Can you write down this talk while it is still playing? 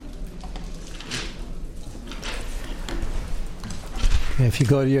If you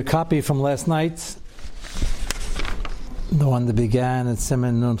go to your copy from last night, the one that began at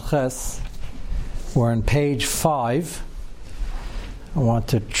Siman Nun Ches, we're on page 5. I want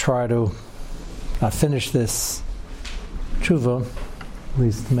to try to finish this tshuva, at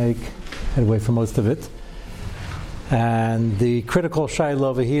least make headway for most of it. And the critical shaila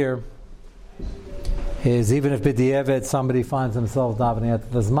over here is, even if b'di'evet somebody finds himself davening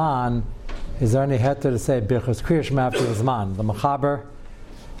at the zman, is there any heter to say birchas kriya shema after the zman? The mechaber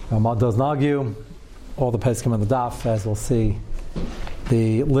doesn't argue. All the peskim on the daf, as we'll see,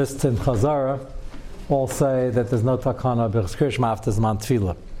 the list in Chazara all say that there's no takana birchas kriya shema after zman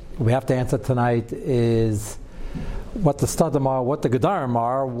tefillah. What we have to answer tonight is what the stadim are, what the gedarim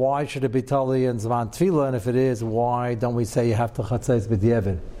are. Why should it be tali in zman tefillah? And if it is, why don't we say you have to chatzais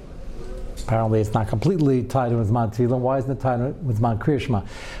b'di'evet? Apparently, it's not completely tied with Zman Tefillah. Why isn't it tied with Zman Kriya Shema?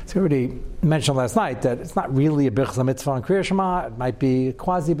 So we already mentioned last night that it's not really a Birchas Mitzvah on Kriya Shema. It might be a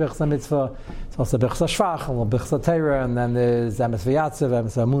quasi Birchas Mitzvah. It's also Birchas Shvach, a little Birchas Teira, and then there's Emes V'Yatzev,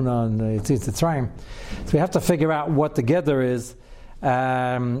 Emes Amunah, and Yitzitz Yitzrayim. So we have to figure out what the gather is.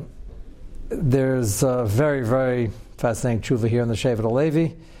 There's a very, very fascinating tshuva here in the Shevet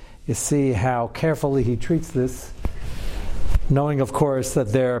HaLevi. You see how carefully he treats this, knowing, of course, that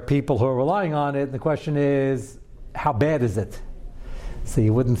there are people who are relying on it. And the question is, how bad is it? So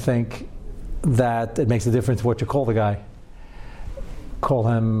you wouldn't think that it makes a difference what you call the guy. Call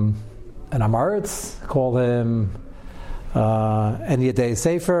him an Amaretz, call him any day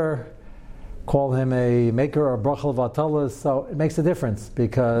safer, call him a maker or brachal v'atalas. So it makes a difference,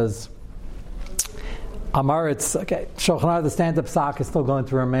 because Amaretz, okay, Shulchan Aruch, the stand-up sock is still going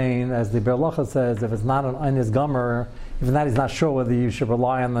to remain, as the Berlacha says, if it's not an Einis Gomer, even that he's not sure whether you should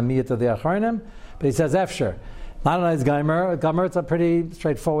rely on the miyat of the Achronim, but he says Efsher. Not an Einis Gomer, it's a pretty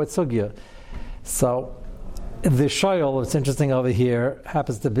straightforward sugya. So, the shoyl, what's interesting over here,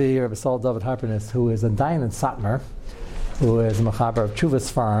 happens to be Rabbi Saul David Harpernis, who is a Dayan in Satmar, who is a Mechaber of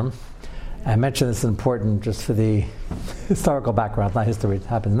Tshuvas Farm. I mention this is important just for the historical background, not history, it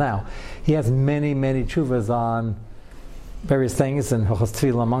happens now. He has many, many tshuvas on various things, and Hilchos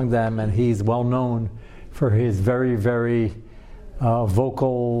Tefillah among them, and he's well known for his very, very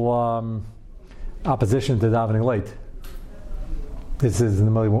vocal opposition to davening late. This is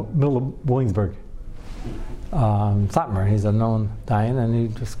in the middle of Williamsburg. Satmar, he's a known dayan, and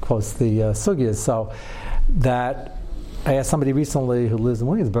he just quotes the sugyas. So that, I asked somebody recently who lives in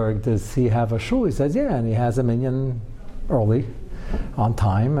Williamsburg, does he have a shul? He says, yeah, and he has a minyan early, on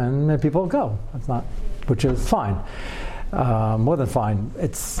time, and people go. That's not, which is fine, more than fine.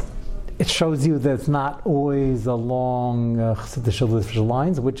 It shows you that it's not always along Chassidish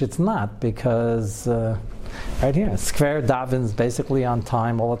lines, which it's not, because right here, Skver davens basically on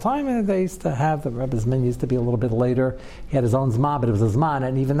time all the time, and they used to have, the Rebbe's min used to be a little bit later. He had his own Zman, but it was a Zman,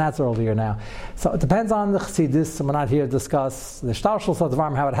 and even that's earlier now. So it depends on the Chassidus, and we're not here to discuss the Shtarshel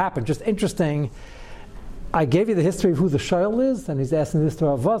Sadvarm, how it happened. Just interesting. I gave you the history of who the Shoyl is, and he's asking this to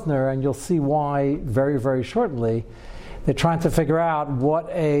Rav Vosner, and you'll see why very, very shortly. They're trying to figure out what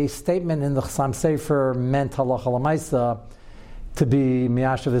a statement in the Chassam Sefer meant halacha l'maisa to be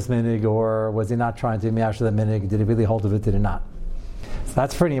miyashav this minig, or was he not trying to be miyashav the minig? Did he really hold of it? Did he not? So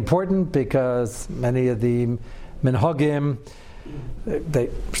that's pretty important, because many of the minhagim, they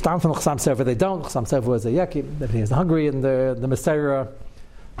stand from the Chassam Sefer, they don't. Chassam Sefer was a yakim, that he is hungry, and the Mesorah,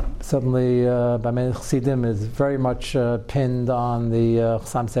 certainly by many Chassidim, is very much pinned on the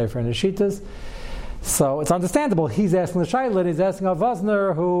Chassam Sefer and the Shitas. So it's understandable. He's asking the Shaila, he's asking Rav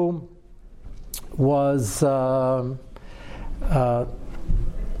Vosner, who was, I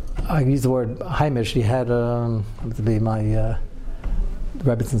use the word Haimish. He had, to be my,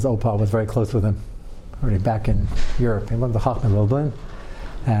 Rebbitzon's Opa was very close with him, already back in Europe. He lived in Chachman Lublin,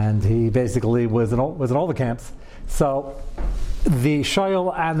 and he basically was in all the camps. So the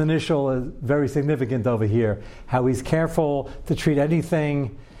Shoyl and the Nishal is very significant over here. How he's careful to treat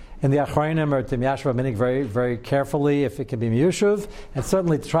anything in the Achronim or to Miyashav Minig very, very carefully, if it can be Miyushuv, and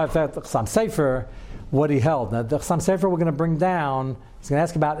certainly to try to find the Chassam Sefer, what he held. Now, the Chassam Sefer we're going to bring down, he's going to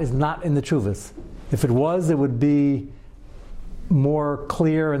ask about, is not in the Tshuvas. If it was, it would be more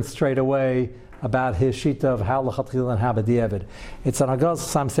clear and straight away about his shita of how l'chatchil and how b'di'evet. It's an Agos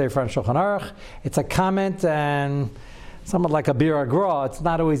Chassam Sefer and Shulchan Aruch. It's a comment, and somewhat like a Bir Agra, it's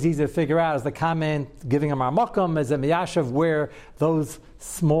not always easy to figure out. Is the comment giving him our makom, is a miyashav where those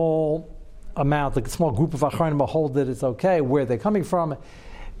small amount, the small group of achronim hold it, it's okay, where they're coming from.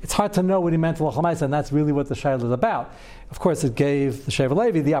 It's hard to know what he meant to l'chamaisa, and that's really what the shayla is about. Of course, it gave the Shevet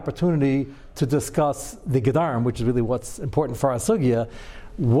HaLevi the opportunity to discuss the gedarim, which is really what's important for our sugya.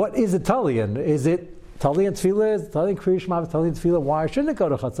 What is Italian? Is it Tali and Tefillah is, Tali and Kriya Shema, Tali and Tefillah, why shouldn't it go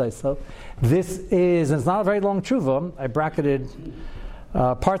to Chatzais? So this is, and it's not a very long tshuva. I bracketed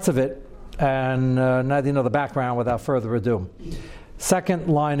parts of it, and now you know the background without further ado. Second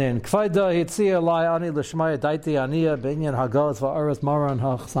line in Kvaida Hitzia Lai Ani Lishmaya Daiti Ania Binyan Hagos Va'aras Maran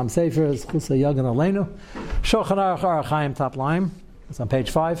Hachsam Sefer Chusa Yagan Aleinu Shochan Aruch Arachaim top line. It's on page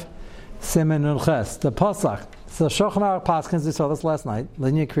 5. Simen Nulches the Pasach. So Shochan Aruch Paskins, we saw this last night.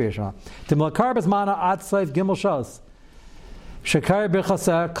 Linear Kriya Shema. Timlakar Bezmana Ad Seif Gimel Shos Shekar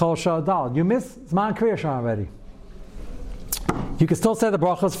B'Chaser Kol Shadal. You missed Zman Kriya Shema already. You can still say the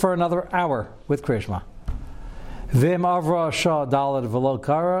brachas for another hour with Kriya Shema. Vim avra shah dalad v'lo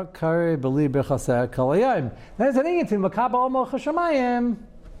kara kari b'li b'chaser kalayim. There's an inyan to makaba omo chashamayim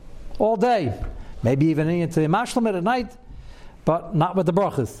all day. Maybe even an inyan to mashlamit at night, but not with the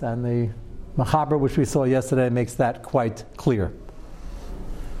brachas. And the machaber, which we saw yesterday, makes that quite clear.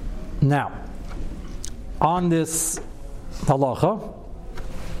 Now, on this halacha,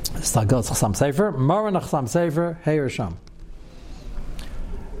 Stagos Chasam Sefer, Maran Chasam Sefer, Heir Sham.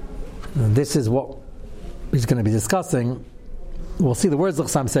 This is what he's going to be discussing. We'll see the words of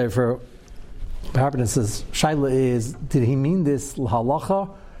Chasam Sefer. Perhaps says Shaila is, did he mean this halacha,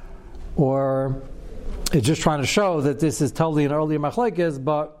 or it's just trying to show that this is totally an earlier machlekes,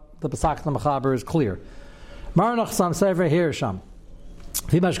 but the Pesach the Mechaber is clear. Maran Chasam Sefer Heir Sham.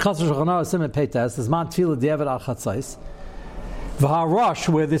 V'mash Chasam Shulchan Siman Peites is man tefillah diavad al chatzais. V'harosh,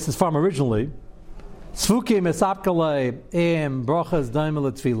 where this is from originally. Sfukim esapkale im brachas daimel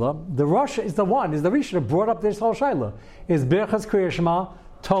tefillah. The Rosh is the one, is the Rishon who brought up this whole shaila. Is Birchas Kriya Shema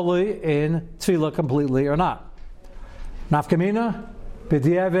totally in tefillah completely or not? Nafkamina,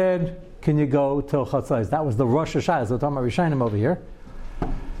 b'diavad, can you go till chatzais? That was the Rosh shaila. So we're talking about Rishonim over here.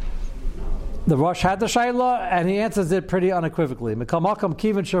 The Rosh had the shaila, and he answers it pretty unequivocally. Mikal makam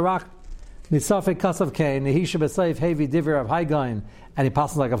kivan sharak nisafek kasav kain nehisha b'seif hevi diver of Haigain, and he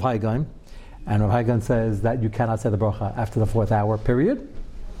passes like of Haigain. And Rav Haigan says that you cannot say the bracha after the 4th hour, period.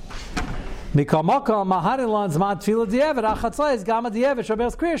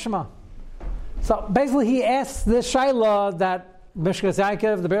 So basically he asks this shaila that Mishkas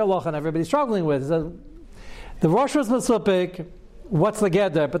Yaakov, the Be'er Loch, and everybody's struggling with. So the Rosh was Mesupik, what's the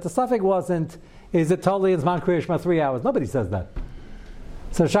Geder? But the suffix wasn't, is it totally in Zman Kriya Shema 3 hours? Nobody says that.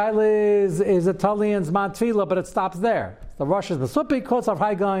 So shaila is it totally in Zman Tefillah, but it stops there. The Rosh is Mesupik, quotes of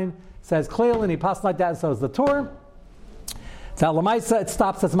Haigain, says clearly, and he passed like that, and so is the Torah. So Lamaisa, it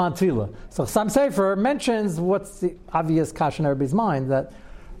stops at Zman Tefillah. So Chasam Sefer mentions what's the obvious kasha in everybody's mind, that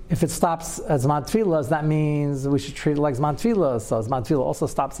if it stops at Zman Tefillah, that means we should treat it like Zman Tefillah. So Zman Tefillah also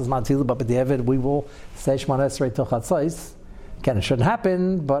stops at Zman Tefillah, but b'diavad we will say Shemona Esrei till Chatzos. Again, it shouldn't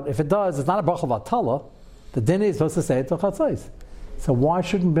happen, but if it does, it's not a bracha of Atala. The din is supposed to say it till Chatzos. So why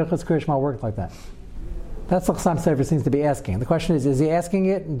shouldn't Birchas Kriya Shema work like that? That's what Chasam Sefer seems to be asking. The question is he asking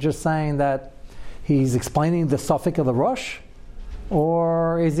it and just saying that he's explaining the suffix of the Rosh?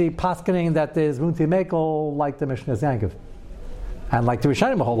 Or is he paskening that there's Munti Mekel like the Mishnas Yankov? And like the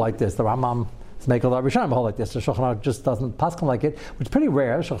Rishonim hold like this, the Rambam is Mekel, the Rishonim hold like this. The Shulchan Aruch just doesn't pasken like it, which is pretty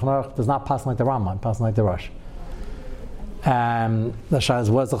rare. The Shulchan Aruch does not pasken like the Rambam, pasken like the Rosh. The Shaz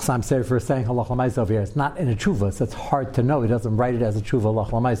was the Chasam Sefer saying halach l'maisa over here. It's not in a tshuva, so it's hard to know. He doesn't write it as a tshuva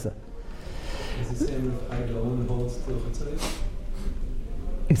halach l'maisa. Is he saying that Haigain holds till Chatzos?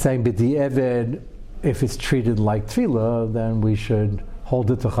 He's saying b'di'evid, if it's treated like tefillah, then we should hold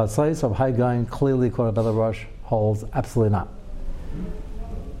it to Chatzos. Rav Haigain, clearly quoted by the Rosh, holds absolutely not.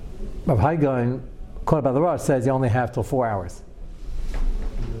 Rav Haigain, quoted by the Rosh, says you only have till 4 hours.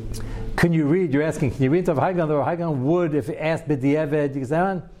 Can you read? You're asking, can you read to Rav Haigain? The Rav Haigain would, if asked b'di'evid, you can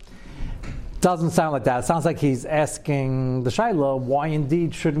say, doesn't sound like that. It sounds like he's asking the Shaila, why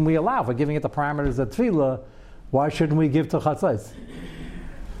indeed shouldn't we allow? For giving it the parameters of Tefillah, why shouldn't we give to Chatzos?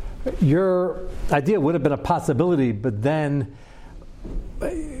 Your idea would have been a possibility, but then,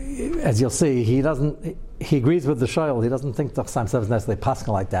 as you'll see, he agrees with the Shaila. He doesn't think the Chasam Sefer is necessarily paskin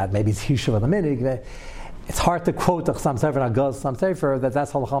like that. Maybe it's Hishav of the Minig. It's hard to quote the Chasam Sefer and Agaz Chasam Sefer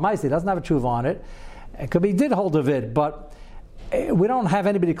that's Halachah Maisi. He doesn't have a tshuva on it. It could be he did hold of it, but we don't have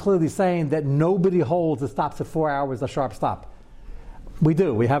anybody clearly saying that nobody holds it stops at 4 hours, a sharp stop. We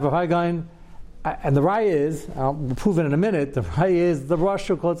do. We have a Haigain, and the Raya is, we'll prove it in a minute, the Raya is the Rosh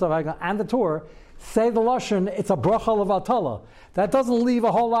who quotes of Haigain and the Torah say the Lashon, it's a bracha of Atala. That doesn't leave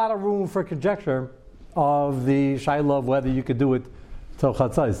a whole lot of room for conjecture of the Shaila of whether you could do it till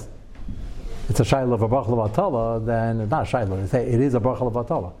Chatzos. It's a Shaila of a bracha of Atala, then it's not a Shaila, it is a bracha of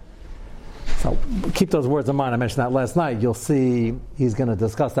Atala. So keep those words in mind. I mentioned that last night. You'll see he's going to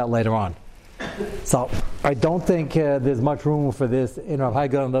discuss that later on. So I don't think there's much room for this in Rav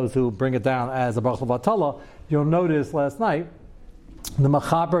Haiga and those who bring it down as a bracha vatala. You'll notice last night the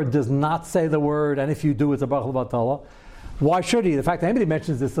Mechaber does not say the word, and if you do, it's a bracha vatala. Why should he? The fact that anybody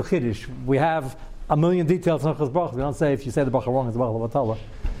mentions this is a chiddush. We have a million details in Hilchos Brachos. We don't say if you say the bracha wrong, it's a bracha vatala.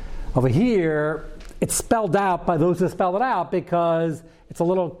 Over here, it's spelled out by those who spell it out because it's a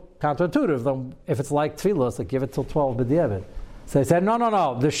little counterintuitive. If it's like tefillah, so give it till 12 b'diavad. So they said,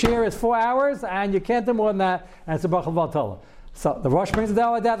 no. The shir is 4 hours, and you can't do more than that, and it's a bracha vatala. So the Rosh brings it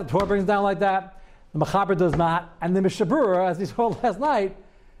down like that, the Torah brings it down like that, the Mechaber does not, and the Mishabura, as we saw last night,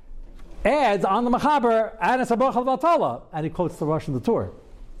 adds on the Mechaber, and it's a bracha vatala, and he quotes the Rosh in the Torah.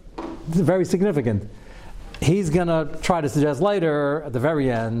 This is very significant. He's going to try to suggest later, at the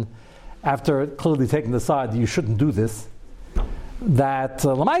very end, after clearly taking the side that you shouldn't do this, that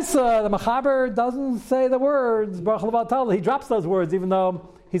Lamaisa, the Mechaber doesn't say the words bracha vatala. He drops those words even though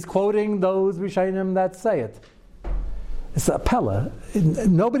he's quoting those Rishonim that say it. It's a pella.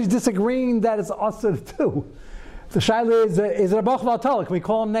 Nobody's disagreeing that it's also to do. The shaila is it a bracha vatala? Can we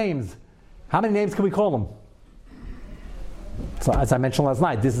call them names? How many names can we call them? So as I mentioned last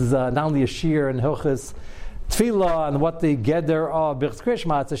night, this is not only a shir in Hilchos Tefillah and what the Geder of Birchas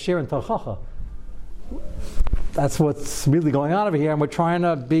Krishma, it's a shir in Tochacha. That's what's really going on over here, and we're trying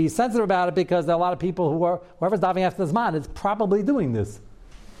to be sensitive about it because there are a lot of people whoever's diving after this man is probably doing this.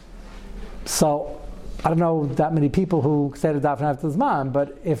 So, I don't know that many people who say to diving after this man,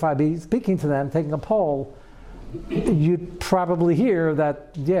 but if I be speaking to them, taking a poll, you'd probably hear that,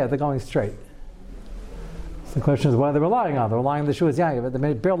 yeah, they're going straight. So the question is what they're relying on. They're relying on the Shuas Yaakov. But the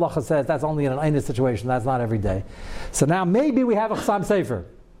Bir Lacha says that's only in an Einis situation, that's not every day. So now maybe we have a Chasam Sefer.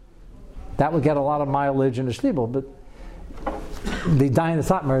 That would get a lot of mileage in the Shlibel, but the Dayan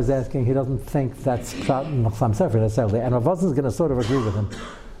Satmar is asking, he doesn't think that's Pshat in Chasam Sefer necessarily. And Rav Wosner is going to sort of agree with him.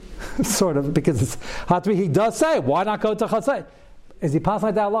 Sort of, because it's Hatvi, he does say, why not go to Chasei? Is he passing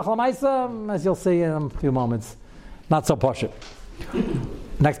like that, Allah Lamaisa? As you'll see in a few moments, not so poshut.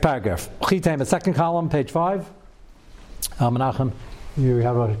 Next paragraph. Chitem, the second column, page 5. Menachem, you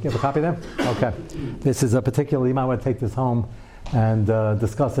have a copy there? Okay. This is a particular, you might want to take this home and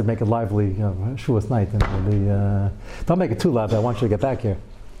discuss it, make it lively, Shuas night. And it'll be, don't make it too loud, I want you to get back here.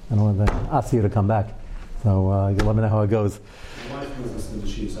 I don't want to ask you to come back. So you let me know how it goes. My wife was listening to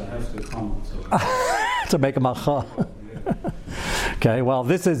she, so I have to come. To make a malcha. Okay, well,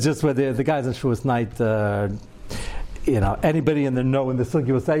 this is just where the guys in Shuas night, anybody in the know in the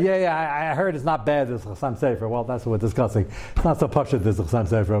sugi will say, I heard it's not bad, there's Chasam Sefer. Well, that's what we're discussing. It's not so pashut, there's Chasam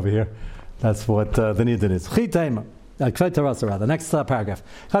Sefer over here. That's what the need is. The next paragraph.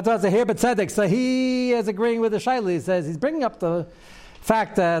 So he is agreeing with the Shaili. He says he's bringing up the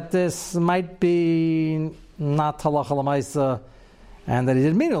fact that this might be not halacha l'maisa, and that he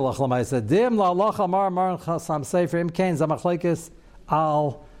didn't mean halacha l'maisa. Dim la halacha mar chasam sefer im kain zamachlekes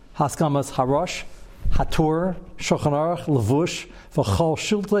al haskamas harosh hatur shulchan aruch levush v'chol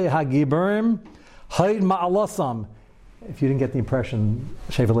shultei hagiburim haid ma'alasam. If you didn't get the impression,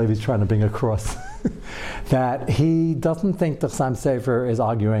 Shevet Levi's trying to bring across that he doesn't think the Chasam Sefer is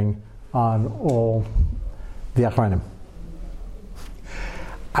arguing on all the Achronim.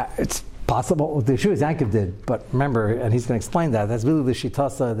 It's possible the Shuas Yaakov did, but remember, and he's going to explain that's really the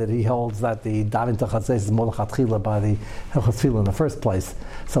Shitasa that he holds that the Davin Tachatzeis is Molachatchila by the Hilchos Tefillah in the first place.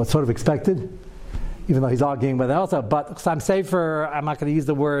 So it's sort of expected, even though he's arguing with it also. But Chasam Sefer, I'm not going to use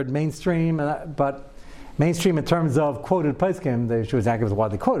the word mainstream, but mainstream in terms of quoted poskim, the Shuas Yaakov is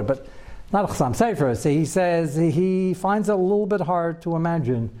widely quoted, but not a Chasam Sefer. So he says he finds it a little bit hard to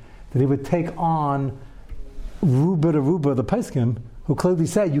imagine that he would take on Ruba to Ruba, the poskim, who clearly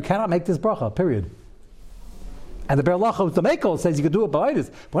said you cannot make this bracha, period. And the Ber Lacha, the Mekel, says you could do it by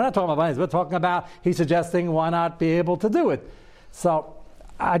Eidos. But we're not talking about Eidos, we're talking about he's suggesting why not be able to do it. So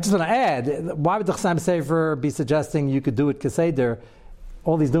I just want to add, why would the Chasam Sefer be suggesting you could do it Keseder?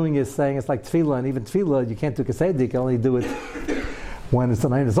 All he's doing is saying it's like Tefillah, and even Tefillah you can't do Keseder, you can only do it when it's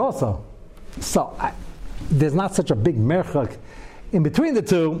an Eidos also. So there's not such a big merchak in between the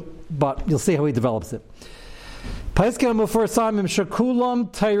two, but you'll see how he develops it. Paiskim first time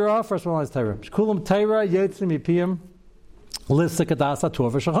shakulam Torah. First one is Torah. Shakulam Torah yetzim yipiyim lisikadasa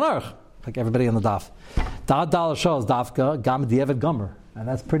tova shachanarch. Like everybody on the daf. Da dal shows dafka gam diavad gomer, and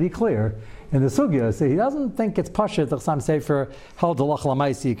that's pretty clear in the sugya. So he doesn't think it's pashut. The Chasam Sefer held the lach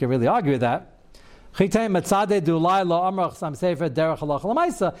lamaisa. You can really argue with that. Chitei metzadei dulai lo amar Chasam Sefer derech lach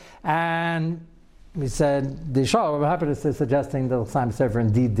lamaisa, and we said the Shah Rabbi Happiness is suggesting that the Chasam Sefer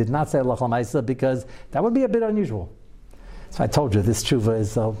indeed did not say Lach L'maisa because that would be a bit unusual. So I told you this tshuva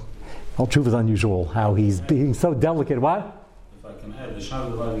is all tshuva is unusual. How he's being so delicate. What? If I can add, the Shah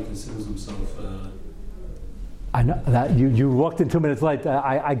Rabbi considers himself I know that you walked in 2 minutes late.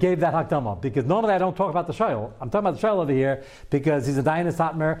 I gave that hakdama because normally I don't talk about the shayl. I'm talking about the shayl over here because he's a dayan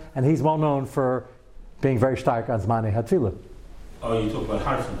satmer and he's well known for being very stark on zmanei hatfilah. Oh, you talk about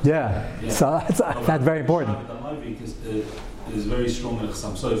harfing. Yeah. So that's very important. Because it is very strong in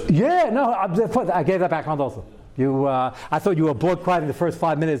Chassam Sofer. Yeah, no, I gave that background also. I thought you were bored quiet in the first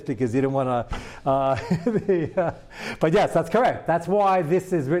 5 minutes because you didn't want to. But yes, that's correct. That's why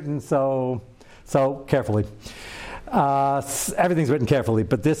this is written so carefully. Everything's written carefully,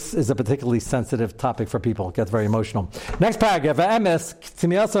 but this is a particularly sensitive topic for people. It gets very emotional. Next paragraph, Emes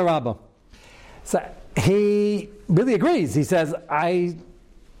Ktimiasa Rabbah. So he really agrees. He says, I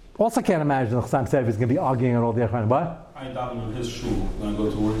also can't imagine the Chassam Sofer is going to be arguing on all the Echron. What? I daven in his shul when I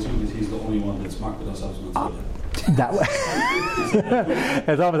go towards him because he's the only one that's marked with ourselves with that way.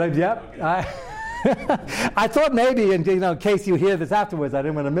 It's almost like, yep. I thought maybe, in case you hear this afterwards, I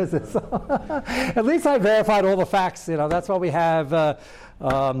didn't want to miss it. So at least I verified all the facts. That's why we have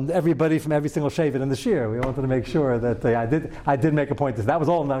everybody from every single shaven in the shir. We wanted to make sure that I did make a point. That was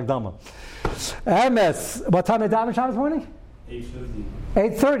all in the Akdama. MS, what time did daven Shabbos morning? 8:50.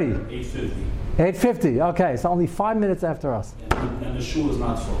 8:30. 8:50. 8:50. Okay, so only 5 minutes after us. And the shul is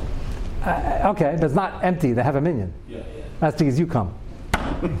not full. Okay, but it's not empty. They have a minion. Yeah. That's because you come.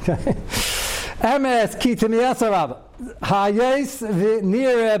 Okay. MS ki timiyasa Rabbah. Hayes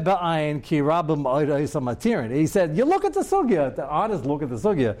nire ba'ayin ki Rabbim oiros matirin. He said, you look at the sugya, the honest look at the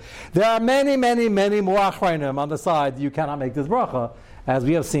sugya. There are many, many, many more achrayim on the side. You cannot make this bracha, as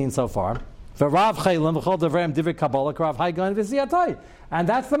we have seen so far. And that's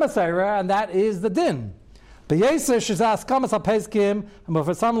the Mussar, and that is the din. But Yisr shizas kamas ha'peiskim and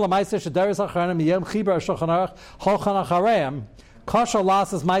for some lemaisa shederis acharnim yom chibur shulchan aruch holchan achareim kosher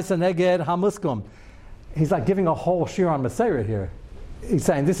lasses maisa neged hamuskum. He's like giving a whole shir on Mussar here. He's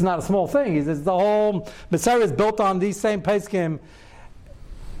saying this is not a small thing. He says the whole Mussar is built on these same peiskim.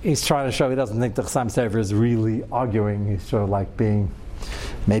 He's trying to show he doesn't think the Chassam Sofer is really arguing. He's sort of like being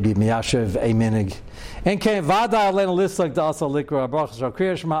maybe miyashiv a minig. And came vada alenu lisak also likra brachas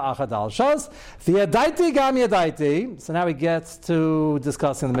kriyashma achadal shos v'yadaiti gam yadaiti. So now he gets to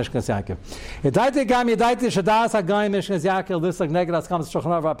discussing the Mishkas Yaakov. Yadaiti gam yadaiti shadas hagayim Mishkas Yaakov lisak neged askam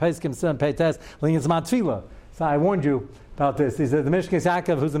shulchan aruch peiskim sim peites linyan zman tefila. So I warned you about this. He said the Mishkas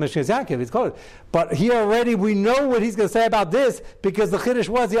Yaakov. Who's the Mishkas Yaakov? He's quoted, but here already we know what he's going to say about this because the chiddush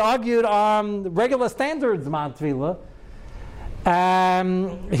was he argued on regular standards zman tefila.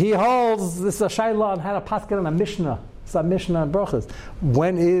 He holds this is a shayla on how to paskin on a mishnah. It's a mishnah and brachas.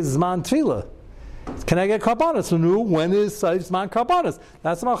 When is zman tefillah? Can I get karbanos? No. When is zman karbanos?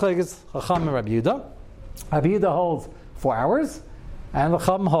 That's the machlekes Chacham and Rabbi Yehuda. Rabbi Yehuda holds 4 hours, and the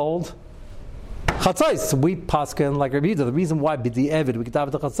Chacham hold chatzais. We paskin like Rabbi Yehuda. The reason why b'di'evid we get out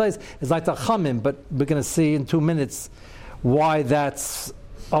of the chatzais is like the Chachamim, but we're going to see in 2 minutes why that's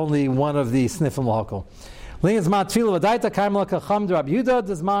only one of the sniffim lahakol. Linyan zman tefillah v'daita kaimel kacham de Rabbi Yehuda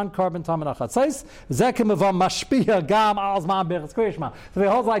d'zman korban tamen achatzais zekim avam mashpia gam al zman b'chas kriyashma. So he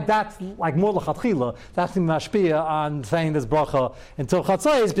holds like that's like more lechatchila. That's the mashpia on saying this bracha until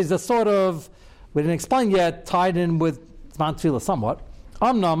chatzais because it's sort of we didn't explain yet tied in with zman tefillah somewhat.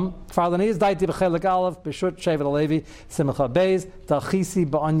 Amnam farlaniz daiti b'chelik aleph b'shut shevet alevi simcha beis dachisi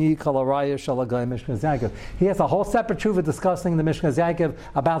ba'anyi kalaraya shalagay Mishkas Yaakov. He has a whole separate tshuva discussing the Mishkas Yaakov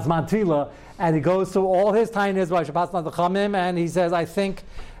about zman tefillah, and he goes through all his tainas by Shabbat not the Chamim, and he says, I think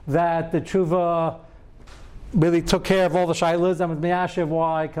that the tshuva really took care of all the shaylas, and with miyashiv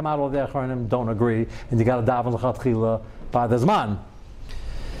why come out all the achronim don't agree, and you got to daven l'chatchila by the zman.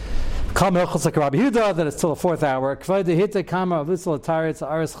 That it's till the 4th hour.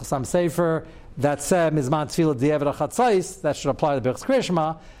 That said, Mizman Tefillah Di'evet HaChatzais, that should apply to B'chas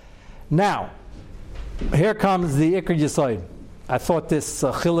Kriyashma. Now, here comes the Ikr Yisoid. I thought this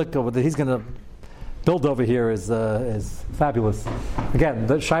chiluk that he's going to build over here is fabulous. Again,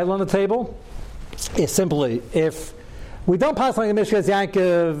 the shayla on the table is simply if we don't pass like the Mishkas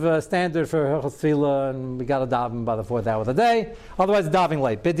Yaakov standard for Hilchos Tefillah, and we got to daven by the 4th hour of the day. Otherwise, davening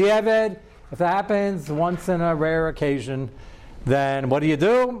late. B'di'evid, if that happens once in a rare occasion, then what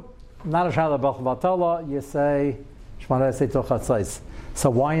do? Not a shayla b'chol you say Shmona Esrei Til Chatzos. So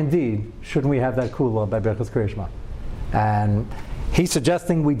why indeed shouldn't we have that kula by B'chas Kriyashma? And he's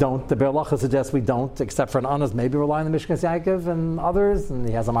suggesting we don't. The Be'er Lacha suggests we don't, except for an honest maybe rely on the Mishkas Yaakov and others, and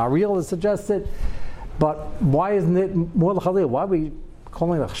he has a Mariel that suggests it. But why isn't it more l'chalil? Why are we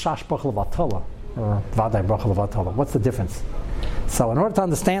calling it chash bracha levatala or vaday bracha levatala? What's the difference? So in order to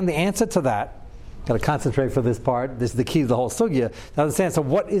understand the answer to that, got to concentrate for this part. This is the key to the whole sugya. To understand, so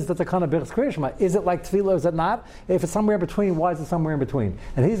what is the takana b'chas kriyashma? Is it like tefillah? Is it not? If it's somewhere in between, why is it somewhere in between?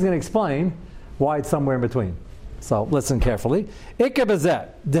 And he's going to explain why it's somewhere in between. So listen carefully. Ikar bezeh,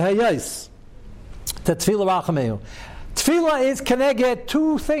 dehayais, the tefillah rachameu. Tefillah is keneged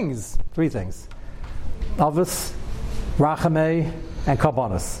three things. Avos, rachamei, and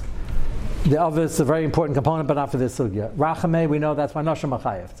karbonos. The avos is a very important component, but not for this sugya. Rachamei, we know that's why nashim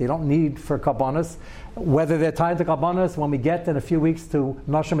machayev. You don't need for karbonos. Whether they're tied to karbonos, when we get in a few weeks to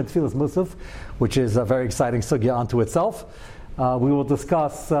nashim and tefillas musaf, which is a very exciting sugya unto itself, we will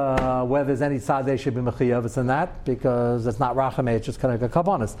discuss whether there's any tzad they should be mechayeves in that, because it's not rachamei, it's just kind of a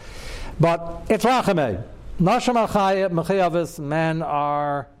karbonos. But it's rachamei. Nashim mechayeves, men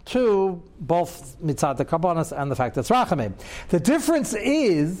are two, both mitzad the karbonos and the fact that it's rachamei. The difference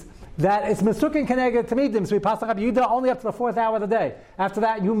is that it's mesukin keneged tamidim, so we pass Rabbi Yehuda only up to the 4th hour of the day. After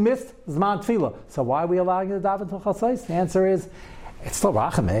that, you missed Zman Tefillah. So why are we allowing you to daven to Chasais? The answer is, it's still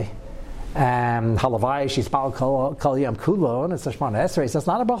Rachameh. Halavai, Shishpal Kol Yam Kulo, and it's a Shemana Esrei. So it's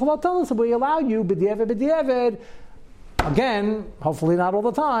not a Bachal Tell us, so we allow you, b'diavad, again, hopefully not all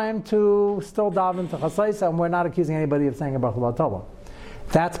the time, to still daven to Chasais, and we're not accusing anybody of saying a Bachal Tell.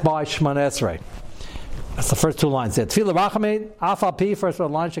 That's by Shemana Esrei. That's the first two lines there. Tefillah rachamei, afal pi, first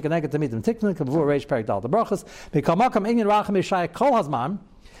one line, shekeneged tamidim tiknin, kavur reish perik dal debrachas, mikamakam inyan rachamei shayek kol hazman,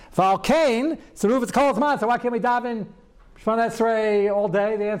 v'al kain, seruv it's kol hazman, so why can't we daven Shemona Esrei all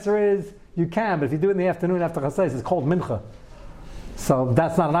day? The answer is, you can, but if you do it in the afternoon after chasais, it's called mincha. So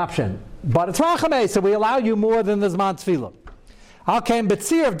that's not an option. But it's rachamei, so we allow you more than the zman tefillah. Al kain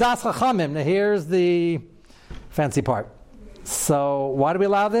betzir of das chachamim. Now here's the fancy part. So why do we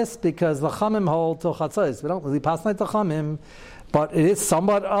allow this? Because the Chamim hold till Chatzos. We don't really pass night the Chamim, but it is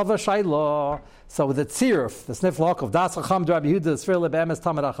somewhat of a shayla. So with the tziruf, the snif lock of Das Chacham Rabbi Yehuda Sfir Lebemes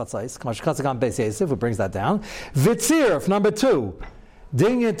Tamid Chatzos, Kamash Katzagam Beis Yosef, who brings that down. Vitziruf number 2,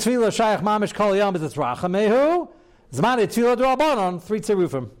 Dinyan Tefillah Shayach Mamish Kol Yom is Rachamehu Zman Tefillah D'Rabbanon 3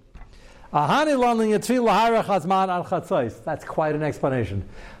 tzirufim. Ahani Lon Tefillah Harach Hazman Al Chatzos. That's quite an explanation.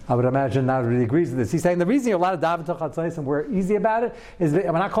 I would imagine not really agrees with this. He's saying the reason you're allowed to daven to Chatzos and we're easy about it is, we're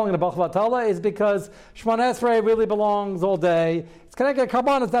not calling it a Bachal Tala, is because Shemona Esrei really belongs all day. It's connected to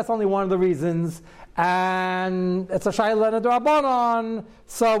Karbanos, that's only one of the reasons. And it's a Shayla and a D'Rabbanon,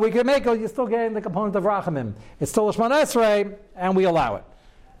 so we can make it, you're still getting the component of Rachamim. It's still a Shemona Esrei, and we allow it.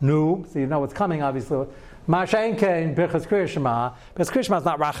 No, so you know what's coming, obviously. Ma'ashenke in Birchas Kriya Shema. Birchas Kriya Shema is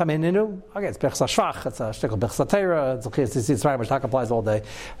not Rachamim Ninu. Okay, it's Birchas HaShvach, it's a Shtickle Birchas HaTeira, it's a Chiyas Tzitz Raya, which talk applies all day.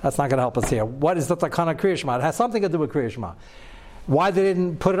 That's not going to help us here. What is the Takana Kriya Shema? It has something to do with Kriya Shema. Why they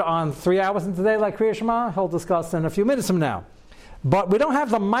didn't put it on 3 hours in today like Kriya Shema, he'll discuss in a few minutes from now. But we don't have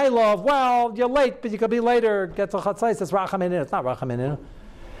the Maila of, well, you're late, but you could be later, get to Chatzais, it's Rachamim Ninu. It's not Rachamim Ninu.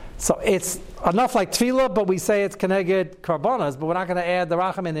 So it's enough like tefillah, but we say it's keneged karbonas, but we're not going to add the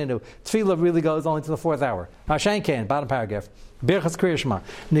rachamim into. Tefillah really goes only to the 4th hour. Hashenkein, bottom paragraph. Birchas Kriya Shema.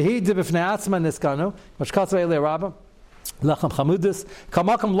 Nehi dibifnei atzma niskanu, mashkatzu elei rabba, lechem chamudis,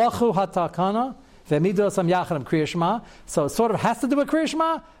 kamakam lachu hatakana, ve'midos am yachadam Kriya Shema. So it sort of has to do with Kriya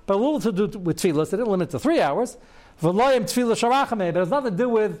Shema, but a little to do with tefillah, so they didn't limit it to 3 hours. V'loyim tefillah sharachamim, but it has nothing to do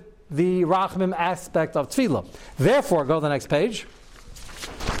with the rachamim aspect of tefillah. Therefore, go to the next page.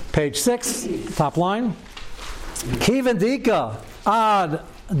 Page 6, top line. Kivan dika ad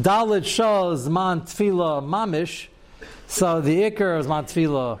dalit shows man tefillah mamish. So the ikar of man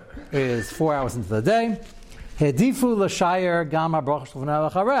tefillah is 4 hours into the day. Hedifu l'shayer gama brachos l'vnei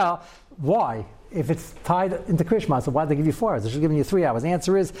l'charel. Why? If it's tied into Kriya Shema, so why did they give you 4 hours? They should have given you 3 hours. The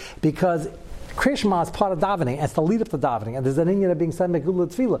answer is because Kriya Shema is part of davening, and it's the lead up to davening, and there's an inyan of being said megula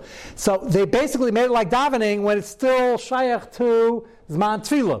tefillah. So they basically made it like davening when it's still shayach to zman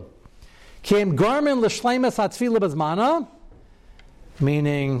tefillah. Kim garmin l'shleimas hatefillah b'zmana,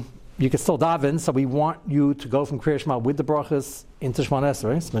 meaning you can still daven. So we want you to go from Kriya Shema with the brachas into Shemona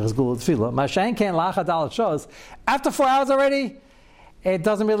Esrei, smichas gula tefillah. Mashen ken lachad dalat shows. After 4 hours already, it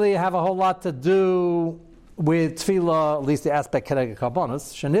doesn't really have a whole lot to do with tefillah, at least the aspect keneged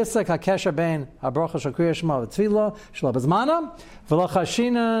karbonos. Shenisek hakesher bein habracha shel Kriya Shema v'tefillah shelo b'zmana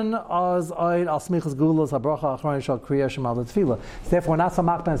v'lachashinan az oid al smichas gulas habracha achron shel Kriya Shema v'tefillah. Therefore, not so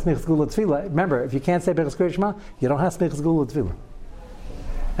machban smichas gula tefillah. Remember, if you can't say Birchas Kriya Shema, you don't have smichas gula tefillah.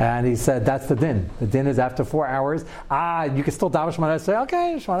 And he said that's the din. The din is after 4 hours. You can still daven Shemona Esrei.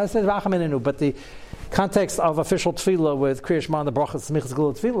 Okay, Shemona Esrei rachamim ninu, but the context of official tefillah with Kriya Shema and the bracha smichas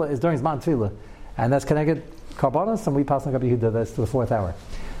gula tefillah is during zman tefillah. And that's connected karbonos, and we pass on Rabbi Yehuda that's to the 4th hour.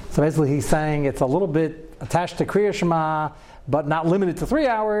 So basically he's saying it's a little bit attached to Kriya Shema, but not limited to 3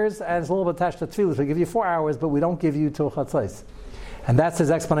 hours, and it's a little bit attached to tefillah. So we give you 4 hours, but we don't give you till chatzos. And that's his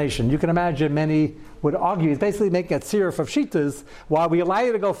explanation. You can imagine many would argue he's basically making a tziruf of shitas, while we allow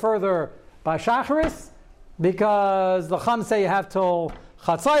you to go further by shacharis, because the Chum say you have till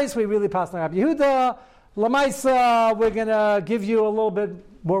chatzos, we really pass on Rabbi Yehuda, Lamaisa, we're going to give you a little bit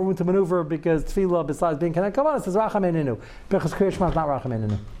more room to maneuver because tefillah, besides being connected, come on, it says Racham Eininu. Birchas Kriya Shema is not Racham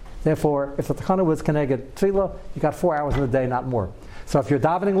Eininu. Therefore, if the takana was connected tefillah, you got 4 hours in the day, not more. So if you're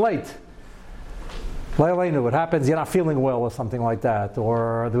davening late, what happens, you're not feeling well or something like that,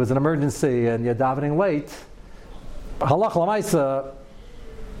 or there was an emergency and you're davening late, halach l'maisa,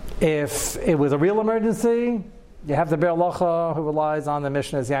 if it was a real emergency, you have the Be'er Halacha who relies on the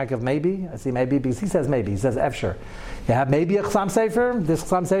Mishnah's Yaakov maybe. I see maybe because he says maybe. He says efsher. You have maybe a Chasam Sefer. This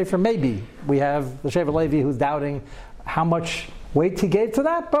Chasam Sefer maybe. We have the Shevet Levi who's doubting how much weight he gave to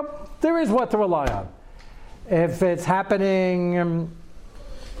that, but there is what to rely on. If it's happening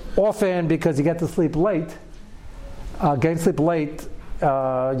often because you get to sleep late, getting to sleep late,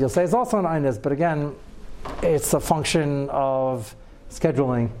 you'll say it's also an Einus, but again, it's a function of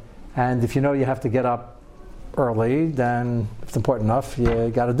scheduling, and if you know you have to get up early, then if it's important enough, you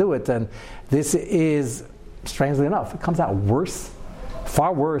got to do it. And this is, strangely enough, it comes out worse,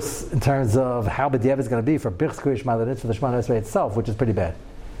 far worse in terms of how b'diavad is going to be for Birchas Kriya Shema than it is for the Shema Esrei itself, which is pretty bad.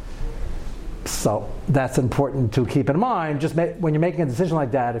 So that's important to keep in mind. Just when you're making a decision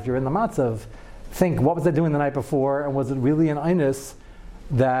like that, if you're in the matzav, think, what was I doing the night before, and was it really an einus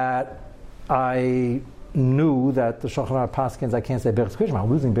that I knew that the Shulchan Aruch paskins I can't say Birchas Kriya Shema, I'm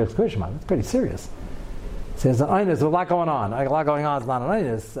losing Birchas Kriya Shema. That's pretty serious. So there's an einus, there's a lot going on. A lot going on is not an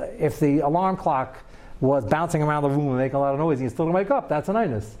einus. If the alarm clock was bouncing around the room and making a lot of noise and you still don't wake up, that's an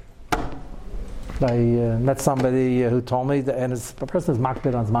einus. I met somebody who told me, and it's a person who's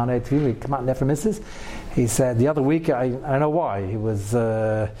makbid on Zmanei too, he come out never misses. He said the other week, I don't know why, he was,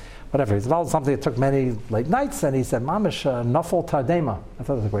 whatever, he's involved in something that took many late nights, and he said, Mamish nafal tardema. I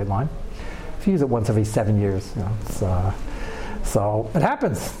thought it was a great line. If you use it once every 7 years, you know, so it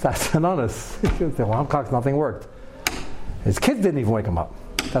happens. That's an honest. The alarm clock, nothing worked. His kids didn't even wake him up.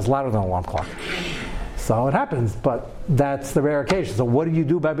 That's louder than an alarm clock. So it happens, but that's the rare occasion. So what do you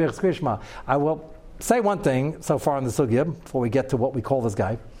do by Birchas Kriya Shema? I will say one thing so far in the sugya before we get to what we call this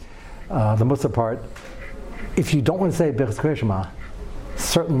guy, the Mussar part. If you don't want to say Birchas Kriya Shema,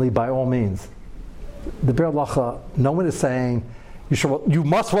 certainly by all means. The Be'er Halacha, no one is saying you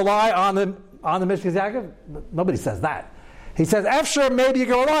must rely on the Mishnah's Yaakov. Nobody says that. He says, "Efsher, maybe you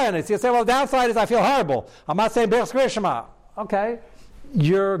can rely on it." So you say, "Well, the downside is I feel horrible. I'm not saying Birchas Kriya Shema." Okay.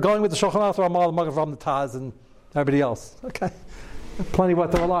 You're going with the Shulchan Aruch, Ramal, the Magen from the Taz, and everybody else. Okay, plenty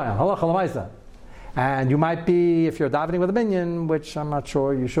what to rely on. Halacha l'maisa, and you might be, if you're davening with a minion, which I'm not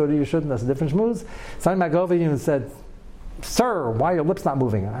sure you should or you shouldn't. That's a different shmooze. Somebody might go over you and said, "Sir, why are your lips not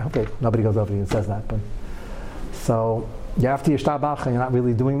moving?" I hope nobody goes over to you and says that. But so you're after your shtabach and you're not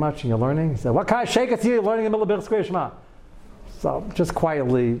really doing much and you're learning. You say, "What kind of shake it to you? You're learning in the middle of Birchas Kriya Shema." So just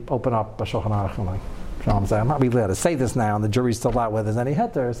quietly open up a Shulchan Aruch and I'm not really allowed to say this now, and the jury's still out whether there's any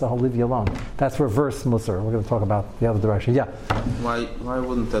heter, so I'll leave you alone. That's reverse Mussar. We're going to talk about the other direction. Yeah? Why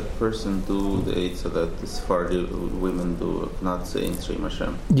wouldn't that person do the eight so that the Sephardi women do not saying Shem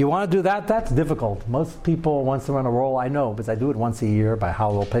Hashem? You want to do that? That's difficult. Most people, once they're on a roll, I know, because I do it once a year by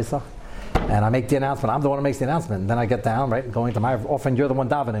Halal Pesach, and I make the announcement. I'm the one who makes the announcement, and then I get down, right, and going to my, often you're the one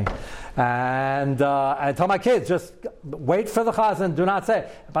davening. And I tell my kids, just wait for the chazan, do not say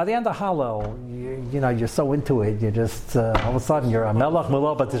it. By the end of Hallel, you know, you're so into it, you just, all of a sudden, you're a melech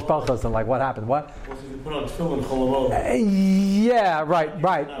melech b'tishpachos, and like, what happened? What? You put on tefillin cholamot. Yeah,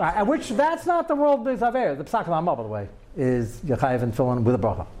 right. Which, that's not the world of Aver. The Psak Lamah, by the way, is Yechayev and tefillin with a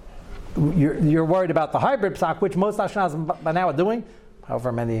bracha. You're worried about the hybrid Psak, which most Ashkenazim by now are doing,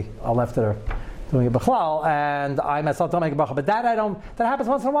 however many are left that are doing it b'chlal, and I myself don't make a bracha, but that happens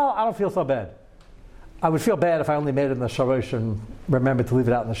once in a while, I don't feel so bad. I would feel bad if I only made it in the Sharosh and remembered to leave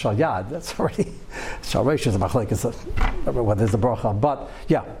it out in the Shalyad. That's already, Sharosh is a machlekes, well, there's a bracha, but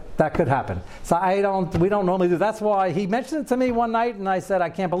yeah, that could happen. So we don't normally do. That's why he mentioned it to me one night, and I said, I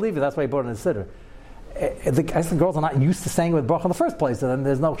can't believe it, that's why he brought it in his siddur. I guess the girls are not used to saying it with bracha in the first place, and then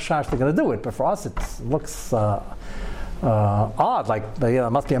there's no shash they're going to do it, but for us it looks odd, like it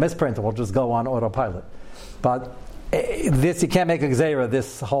must be a misprint, and we'll just go on autopilot. But this, you can't make a gzeira.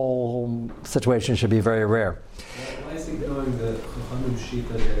 This whole situation should be very rare. Why is he ignoring the Chachamim Shita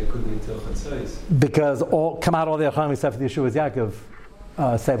that it couldn't be till Chatzais? Because all the Chachamim except for the Yeshua's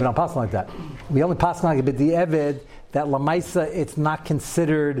Yaakov say, but don't pass like that. We only pass like it, but the Eved, that Lamaisa, it's not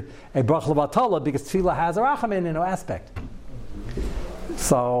considered a Brach Levatala because Tefillah has a Rachamim in no aspect.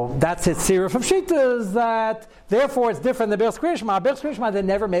 So that's its sira from Shita, is that therefore it's different than Birchas Kriya Shema. Birchas Kriya Shema, they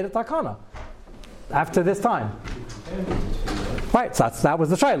never made a takana after this time. Right, so that was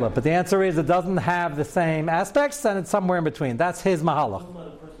the shayla. But the answer is it doesn't have the same aspects, and it's somewhere in between. That's his mahalach.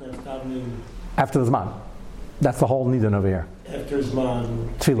 After the Zman. That's the whole nidun over here. After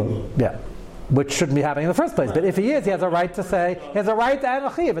Zman. Tefillah, yeah. which shouldn't be happening in the first place. But if he is, he has a right to say, he has a right to add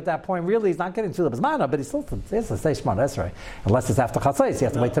a chiv. At that point, really, he's not getting to the bismana, but he still has to say Shemona Esrei. Unless it's after chatzos, he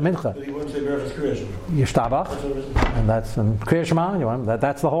has to wait to mincha. But he wouldn't say Berachas Kriya Shema. Yishtabach, and that's in Kriya Shema.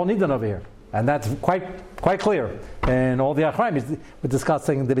 That's the whole nidon over here, and that's quite clear. And all the Achraim, we're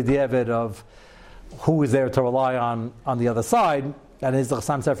discussing the b'diavad of who is there to rely on the other side, and is the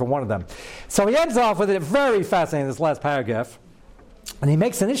Chassam said from one of them. So he ends off with it very fascinating, this last paragraph. And he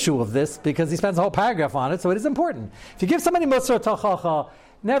makes an issue of this because he spends a whole paragraph on it, so it is important. If you give somebody Mussar Tachacha,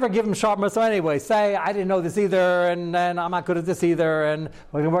 never give him sharp Mussar anyway. Say, I didn't know this either, and I'm not good at this either, and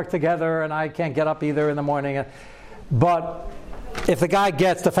we can work together, and I can't get up either in the morning. But if the guy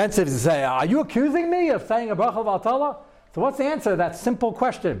gets defensive, he say, are you accusing me of saying a bracha v'atala? So what's the answer to that simple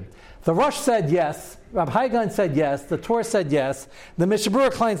question? The Rosh said yes, Rabbi Haigan said yes, the Torah said yes, the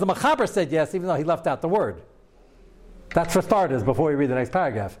Mishabur claims the Machaber said yes, even though he left out the word. That's for starters, before we read the next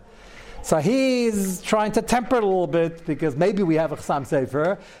paragraph. So he's trying to temper it a little bit, because maybe we have a Chassam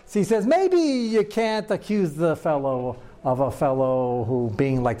Sefer. So he says, maybe you can't accuse the fellow of a fellow who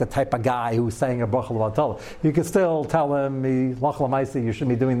being like the type of guy who's saying a bracha l'vatala. You can still tell him, lach l'maisi, you shouldn't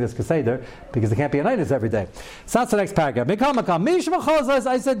be doing this keseder, because it can't be an itis every day. So that's the next paragraph. If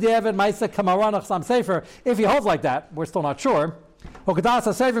he holds like that, we're still not sure. Because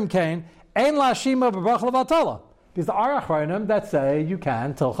there are achronim that say you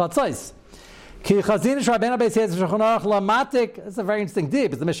can till chatzos. It's a very interesting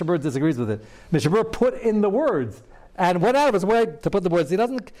deep, because the Mishabur disagrees with it. Mishabur put in the words, and went out of his way to put the words. He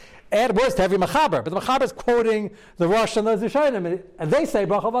doesn't add words to every machaber, but the machaber is quoting the Rosh and the Zishanim, and they say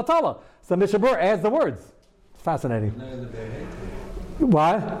bracha v'atala. So Mishabur adds the words. It's fascinating.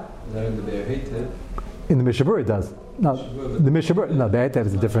 Why? In the Mishabur it does. No, the Mishabur, no, Be'etev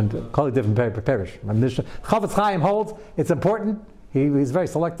is a different, call it different parish. Chavetz Chaim holds, it's important, he's very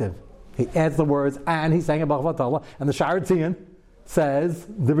selective. He adds the words, and he's saying about Vatala, and the Sha'ar Tzion says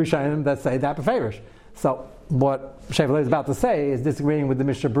the Rishonim that say that parish. So, what Shevet is about to say is disagreeing with the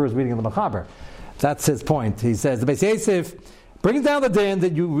Mishabur's reading of the Machaber. That's his point. He says, the Beis Yosef brings down the din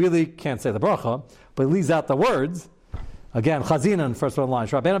that you really can't say the bracha, but he leaves out the words. Again, Chazinan, first one line.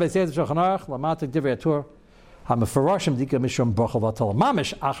 Rabbeinu Beis Yosef Shulchan Aruch, Lamatik Divrei Torah. HaMefarashim Dika Mishum Bracha V'Atala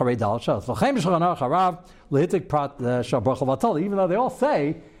Mamish Acharei Dal Shas V'Chem Shulchan Aruch Harav Lehitik Prat Shal Bracha V'Atala. Even though they all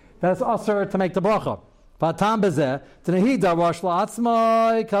say that it's usher to make the bracha. V'Atam Bezeh T'Nehi Darash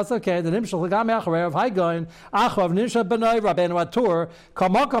LaAtzmai Kasavkei D'Nimshal L'Gam Acharei Rav Haigain Achav Nisha B'Nai Rabbeinu Atur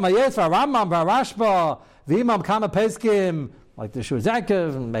Kamokam Hayes V'Rambam V'Rashba V'Imam Kama Peskim, like the Shur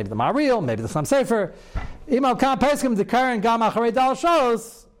Zakov, maybe the Maril, maybe the Chassam Sefer. Imam Kama Peskim D'Karen Gam Acharei Dal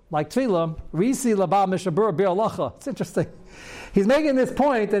Shas, like Tefillah, Risi Labal Mishabur Bir Alacha. It's interesting. He's making this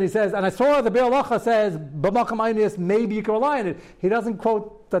point, and he says, and I saw the Bir Alacha says, B'makam Aynis, maybe you can rely on it. He doesn't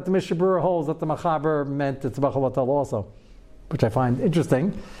quote that the Mishabur holds that the Machaber meant it's B'chavatal also, which I find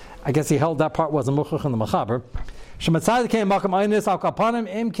interesting. I guess he held that part was a Muchach in the Machaber. Shematzai came Makam Aynis al Kapanim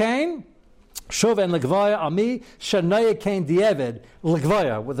Im Kain. Shuv and Legvaya Ami Shanaya Kain Dieved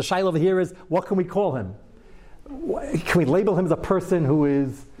Legvaya. What the shaila over here is, what can we call him? Can we label him as a person who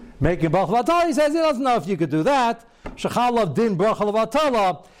is making a bracha v'atala? He says he doesn't know if you could do that. Shechalav din bracha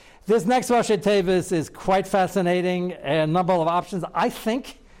v'atala. This next Rashi Tevis is quite fascinating, and a number of options. I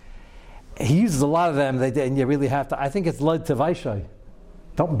think he uses a lot of them, and you really have to. I think it's led to Vaishai.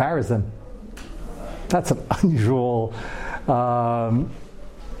 Don't embarrass him. That's an unusual.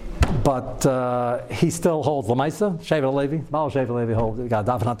 But he still holds Lamaisa, Shevet Levi, Baal Shevet Levi holds, we got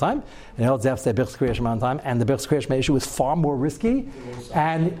Daven on time, and he holds Zefse Birchs Kriya Shema on time, and the Birchs Kriya Shema issue is far more risky.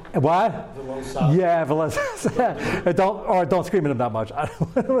 And what? Yeah, don't scream at him that much. I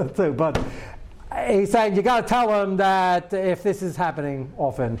don't want to, but he's saying you got to tell him that if this is happening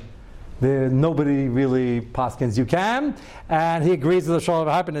often, nobody really paskins you can, and he agrees with the Shalom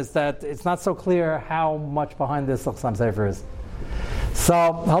of Happiness that it's not so clear how much behind this Chassam Sefer is. So,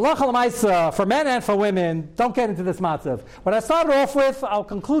 halacha l'maisa, for men and for women, don't get into this matzav. What I started off with, I'll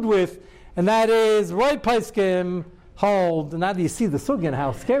conclude with, and that is, Roy Paiskim hold, and now that you see the sugya,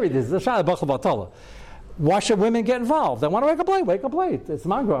 how scary this is, the shayla b'chal b'atala. Why should women get involved? They want to wake up late. It's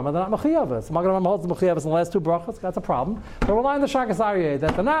mangrama, they're not mechiyavas. Mangrama holds the mechiyavas in the last two brachas, that's a problem. They rely on the shakas aryeh,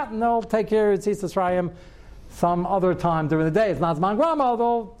 that they're not, and they'll take care of Tzitz Yisrael some other time during the day. It's not Zman Grama,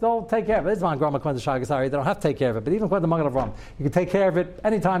 they'll take care of it. It's Zman Grama when the Shagas Ari, they don't have to take care of it. But even when the Magen Avram, you can take care of it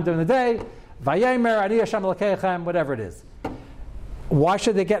anytime during the day. Vayemer, Ani Hashem L'keichem, whatever it is. Why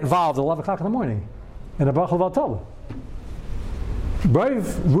should they get involved at 11 o'clock in the morning in a Bracha V'Atala?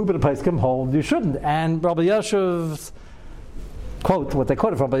 Brave Reuben and Paiskim hold you shouldn't. And Rabbi Yeshuv's quote, what they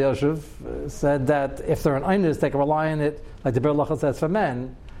quoted from Rabbi Yeshuv, said that if they're an Einus, they can rely on it, like the Bir Lacha says for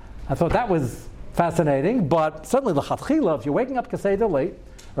men, I thought that was fascinating, but certainly l'chatchila, if you're waking up Keseder late,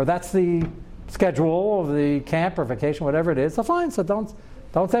 or that's the schedule of the camp or vacation, whatever it is, so fine. So don't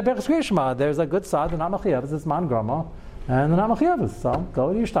say Berach Shema. There's a good side. They're not machiyavas. It's man grama, and they're not machiyavas. So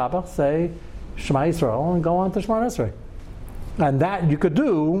go to your shtabach, say Shema Yisrael, and go on to Shema Esrei. And that you could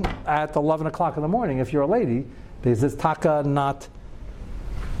do at 11 o'clock in the morning if you're a lady, because it's taka not.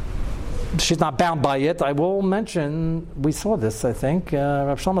 She's not bound by it. I will mention, we saw this, I think,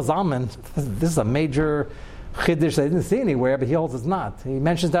 Rav Shlomo Zalman, this is a major chiddush they didn't see anywhere, but he holds it's not. He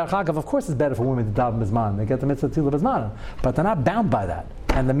mentions that Chagav, of course it's better for women to daven bizman. They get the mitzvah tila bizman, but they're not bound by that.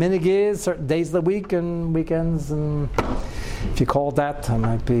 And the minig is certain days of the week and weekends, and if you call that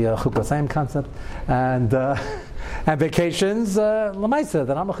might be a chukah, same concept. And vacations, l'maisa,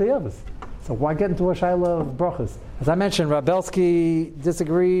 they're not mechiyavas. So why get into a shaila of brachas? As I mentioned, Rabelsky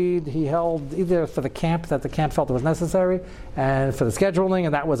disagreed. He held either for the camp, that the camp felt it was necessary, and for the scheduling,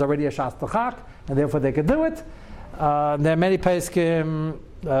 and that was already a shas t'chak, and therefore they could do it. There are many paiskim.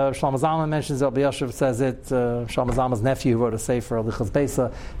 Shlomo Zalman mentions it. Yoshev says it. Shlomo Zalman's nephew, who wrote a sefer, Lichas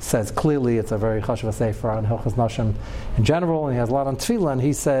Beisa, says clearly it's a very chashuv sefer on Hilchas Nashim in general, and he has a lot on Tefillah, and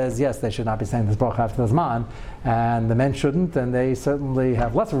he says, yes, they should not be saying this bracha after the Zman, and the men shouldn't, and they certainly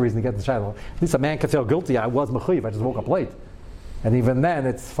have less of a reason to get the shiloh. At least a man can feel guilty. I was mechuyev, I just woke up late. And even then,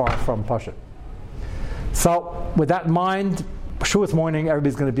 it's far from pashut. So, with that in mind, Shavuos morning,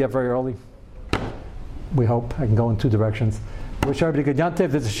 everybody's going to be up very early. We hope. I can go in two directions. Wish everybody good Yantiv.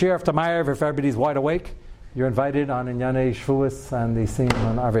 There's a share after Ma'ariv if everybody's wide awake. You're invited on Inyane Shavuos and the scene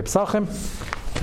on Arvei Pesachim.